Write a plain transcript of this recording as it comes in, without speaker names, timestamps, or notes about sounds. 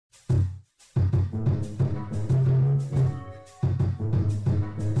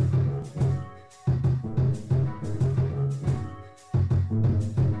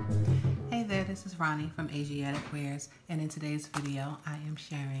Ronnie from Asiatic Wares, and in today's video I am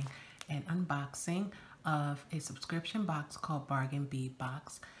sharing an unboxing of a subscription box called Bargain Bead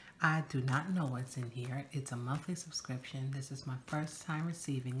Box. I do not know what's in here. It's a monthly subscription. This is my first time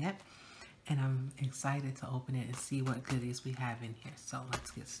receiving it, and I'm excited to open it and see what goodies we have in here. So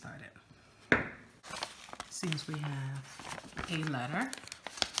let's get started. Seems we have a letter.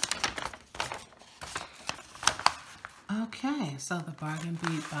 Okay, so the Bargain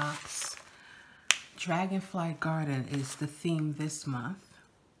Bead Box Dragonfly Garden is the theme this month.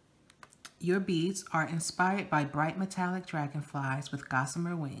 Your beads are inspired by bright metallic dragonflies with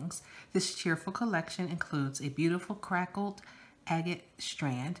gossamer wings. This cheerful collection includes a beautiful crackled agate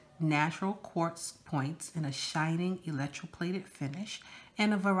strand, natural quartz points in a shining electroplated finish,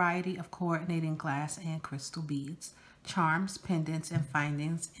 and a variety of coordinating glass and crystal beads. Charms, pendants, and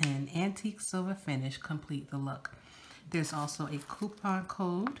findings in an antique silver finish complete the look. There's also a coupon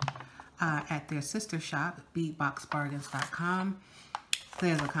code at their sister shop, beadboxbargains.com.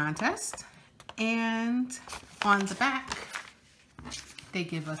 There's a contest, and on the back, they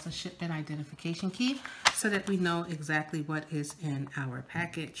give us a shipment identification key so that we know exactly what is in our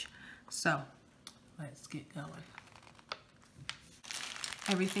package. So let's get going.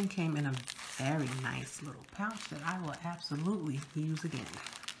 Everything came in a very nice little pouch that I will absolutely use again.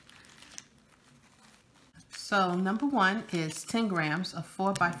 So number one is 10 grams of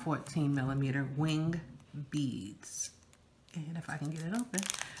 4x14mm wing beads. And if I can get it open,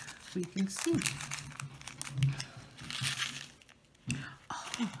 we can see. Oh,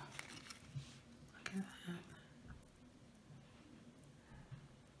 look at that.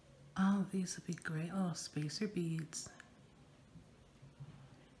 Oh, these would be great little spacer beads.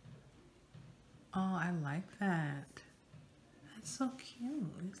 Oh, I like that. That's so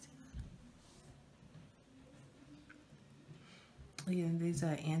cute. Yeah, these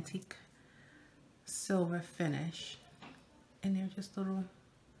are antique silver finish, and they're just little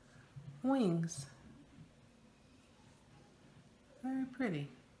wings. Very pretty.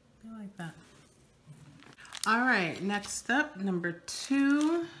 I like that. All right, next up, number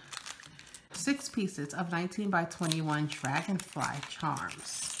two, 6 pieces of 19x21 dragonfly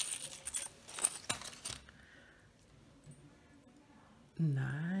charms.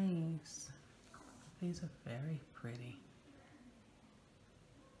 Nice. These are very pretty.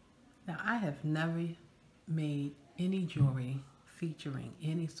 Now, I have never made any jewelry featuring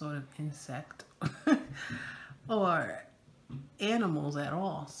any sort of insect or animals at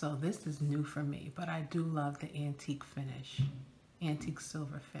all, so this is new for me, but I do love the antique finish, antique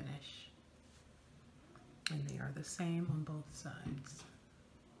silver finish. And they are the same on both sides.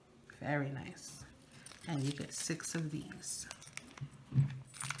 Very nice. And you get 6 of these.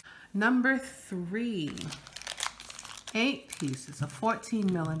 Number 3. 8 pieces of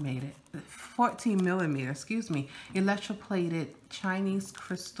 14mm, electroplated Chinese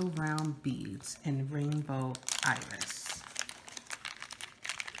crystal round beads in rainbow iris.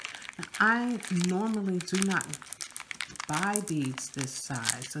 And I normally do not buy beads this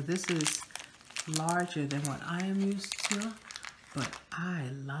size, so this is larger than what I am used to, but I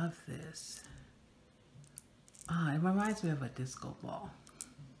love this. It reminds me of a disco ball.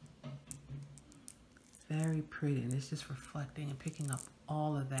 Very pretty, and it's just reflecting and picking up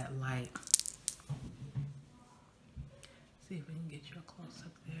all of that light. See if we can get you a close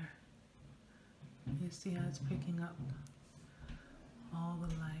up there. You see how it's picking up all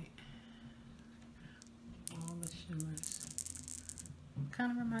the light, all the shimmers.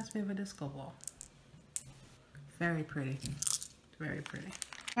 Kind of reminds me of a disco ball. Very pretty, very pretty.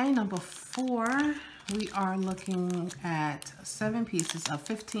 Okay, number 4, we are looking at 7 pieces of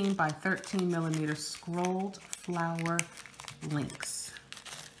 15x13mm scrolled flower links.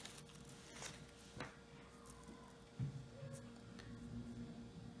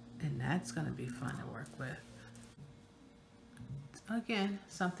 And that's going to be fun to work with. Again,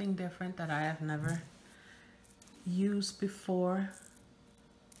 something different that I have never used before,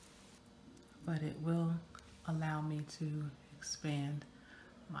 but it will allow me to expand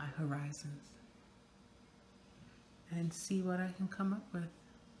my horizons and see what I can come up with.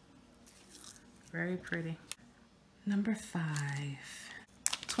 Very pretty. Number 5,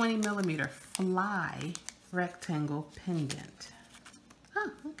 20mm fly rectangle pendant.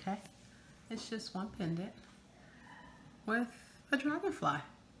 Oh, okay. It's just one pendant with a dragonfly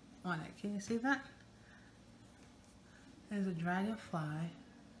on it. Can you see that? There's a dragonfly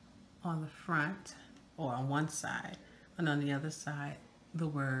on the front, or on one side, and on the other side, the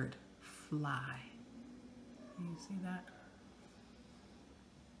word fly. Can you see that?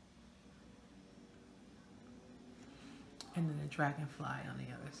 And then a dragonfly on the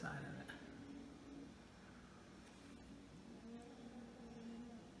other side of it.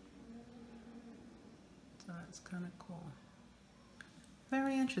 So that's kind of cool.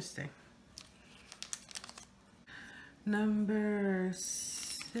 Very interesting. Number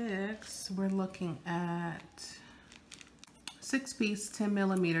 6, we're looking at 6-piece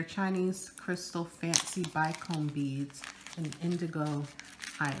 10mm Chinese crystal fancy bicone beads in indigo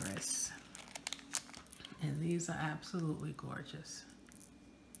iris. And these are absolutely gorgeous.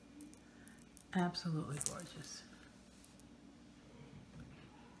 Absolutely gorgeous.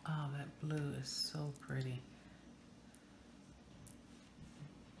 Oh, that blue is so pretty.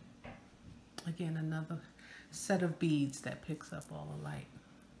 Again, another set of beads that picks up all the light.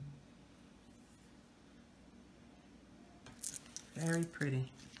 Very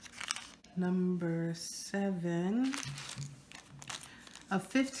pretty. Number 7, a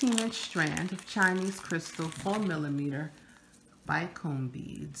 15-inch strand of Chinese crystal 4mm bicone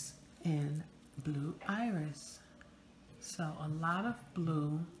beads in blue iris. So a lot of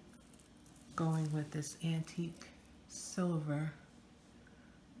blue going with this antique silver.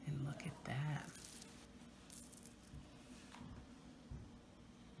 And look at that.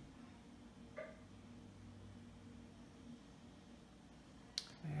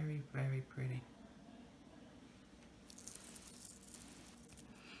 Very, very pretty.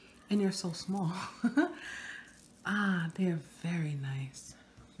 And they're so small. Ah, they're very nice.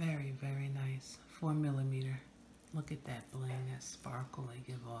 Very, very nice. 4mm. Look at that bling, that sparkle they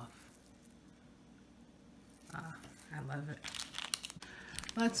give off. Ah, I love it.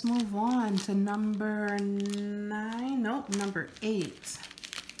 Let's move on to number 9. Nope, number 8.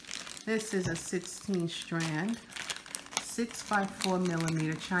 This is a 16 strand,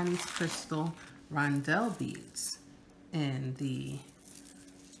 6x4mm Chinese crystal rondelle beads in the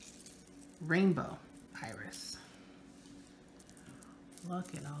rainbow iris.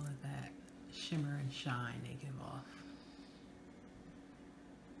 Look at all of that shimmer and shine they give off.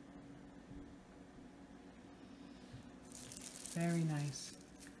 Very nice.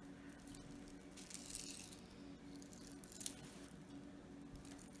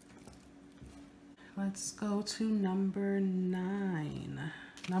 Let's go to number 9.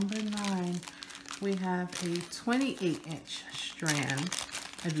 Number 9, we have a 28-inch strand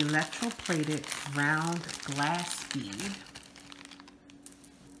of electroplated round glass bead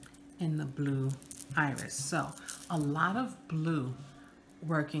in the blue iris. So a lot of blue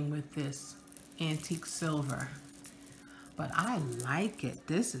working with this antique silver, but I like it.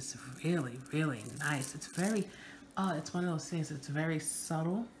 This is really, really nice. It's very, it's one of those things, it's very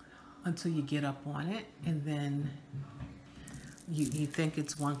subtle until you get up on it, and then you think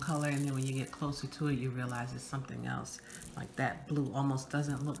it's one color, and then when you get closer to it, you realize it's something else. Like that blue almost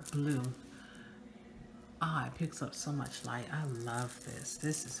doesn't look blue. Ah, it picks up so much light. I love this.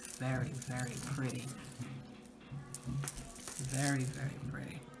 This is very, very pretty. Very, very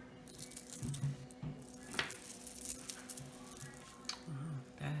pretty. Oh,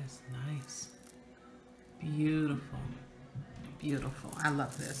 that is nice. Beautiful. Beautiful. I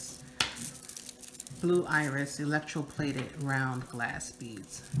love this. Blue iris electroplated round glass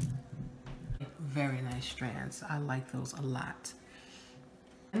beads. Very nice strands. I like those a lot.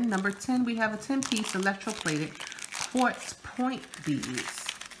 And number 10, we have a 10-piece electroplated quartz point beads.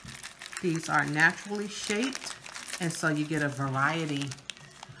 These are naturally shaped, and so you get a variety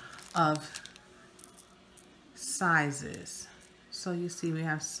of sizes. So you see we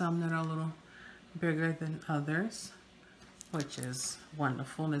have some that are a little bigger than others, which is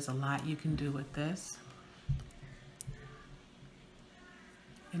wonderful. There's a lot you can do with this.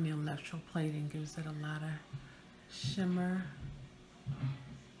 And the electroplating gives it a lot of shimmer.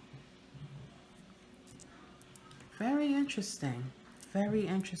 Very interesting. Very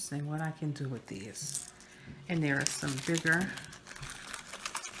interesting what I can do with these. And there are some bigger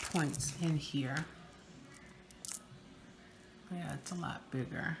points in here. Yeah, it's a lot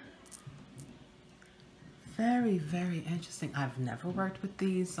bigger. Very, very interesting. I've never worked with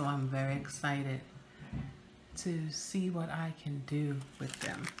these, so I'm very excited to see what I can do with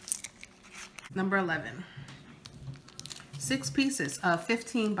them. Number 11. 6 pieces of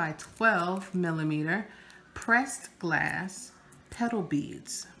 15x12mm pressed glass petal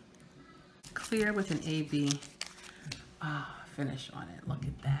beads. Clear with an AB finish on it. Look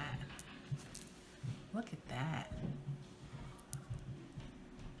at that. Look at that.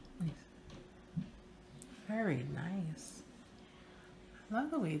 Very nice. I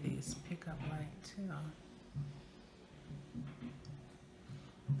love the way these pick up light too.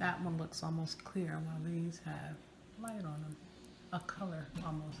 That one looks almost clear while these have light on them. A color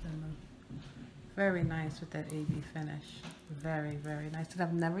almost in them. Very nice with that AB finish. Very, very nice. That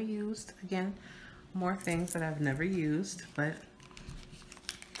I've never used. Again, more things that I've never used, but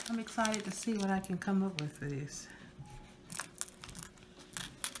I'm excited to see what I can come up with for these.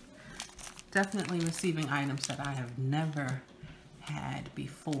 Definitely receiving items that I have never had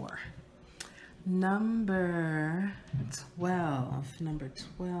before. Number 12. Number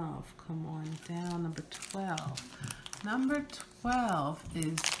 12. Come on down. Number 12. Number 12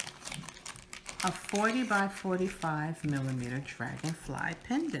 is a 40 by 45 millimeter dragonfly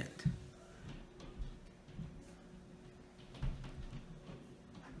pendant.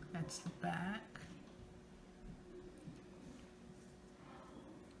 That's the back.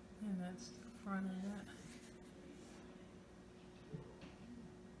 And that's the front of that.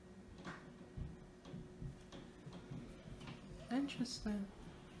 Interesting.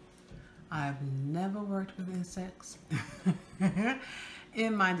 I've never worked with insects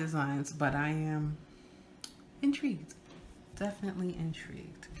in my designs, but I am intrigued. Definitely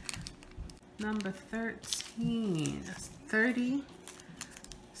intrigued. Number 13 is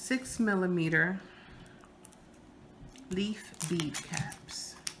 36 millimeter leaf bead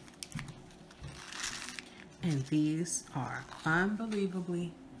caps. And these are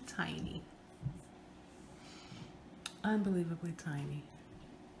unbelievably tiny. Unbelievably tiny.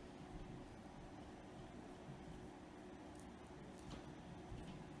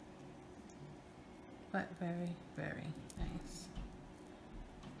 But very, very nice.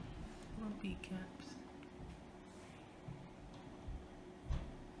 Little bead caps.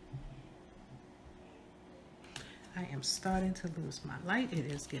 I am starting to lose my light. It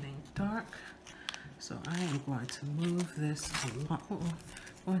is getting dark. So I am going to move this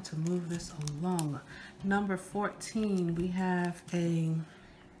along. Number 14, we have a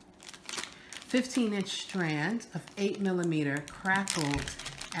 15-inch strand of 8 millimeter crackled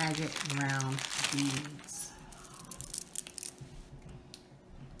agate round beads.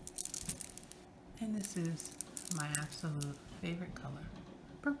 And this is my absolute favorite color,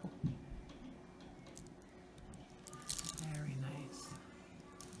 purple. Very nice.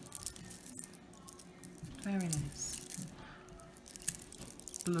 Very nice.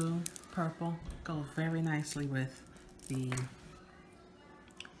 Blue, purple go very nicely with the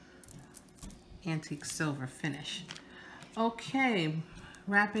antique silver finish. Okay,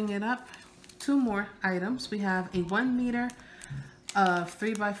 wrapping it up, two more items. We have a 1 meter of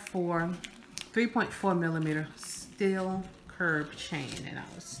 3.4 millimeter steel curb chain, and I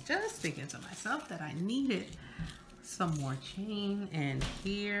was just thinking to myself that I needed some more chain, and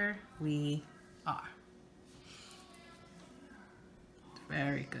here we are.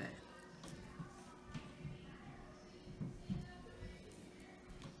 Very good.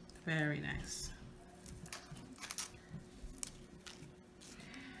 Very nice.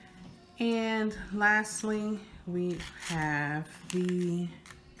 And lastly, we have the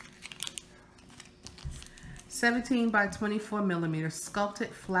 17 by 24 millimeter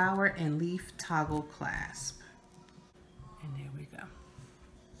sculpted flower and leaf toggle clasp. And there we go.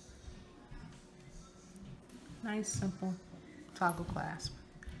 Nice, simple toggle clasp,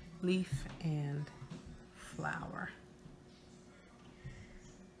 leaf and flower.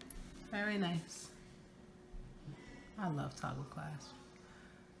 Very nice. I love toggle clasps.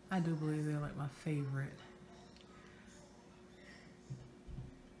 I do believe they're like my favorite.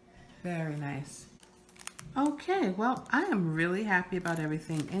 Very nice. Okay, well, I am really happy about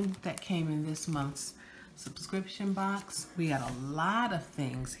everything that came in this month's subscription box. We got a lot of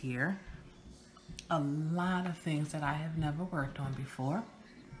things here. A lot of things that I have never worked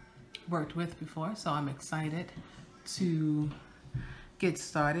with before, so I'm excited to get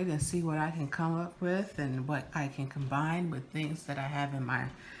started and see what I can come up with and what I can combine with things that I have in my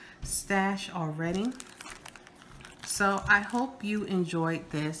stash already. So I hope you enjoyed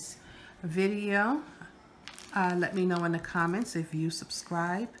this video. Let me know in the comments if you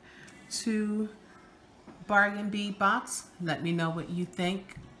subscribe to Bargain Bead Box. Let me know what you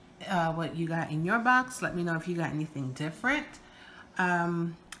think, what you got in your box. Let me know if you got anything different.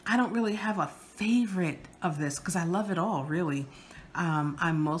 I don't really have a favorite of this because I love it all, really.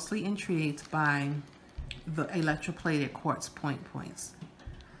 I'm mostly intrigued by the electroplated quartz point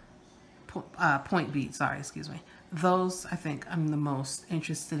beads, sorry, excuse me. Those I think I'm the most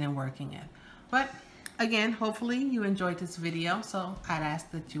interested in working in. But again, hopefully you enjoyed this video, so I'd ask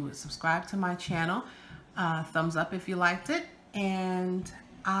that you would subscribe to my channel. Thumbs up if you liked it, and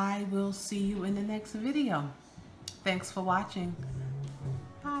I will see you in the next video. Thanks for watching.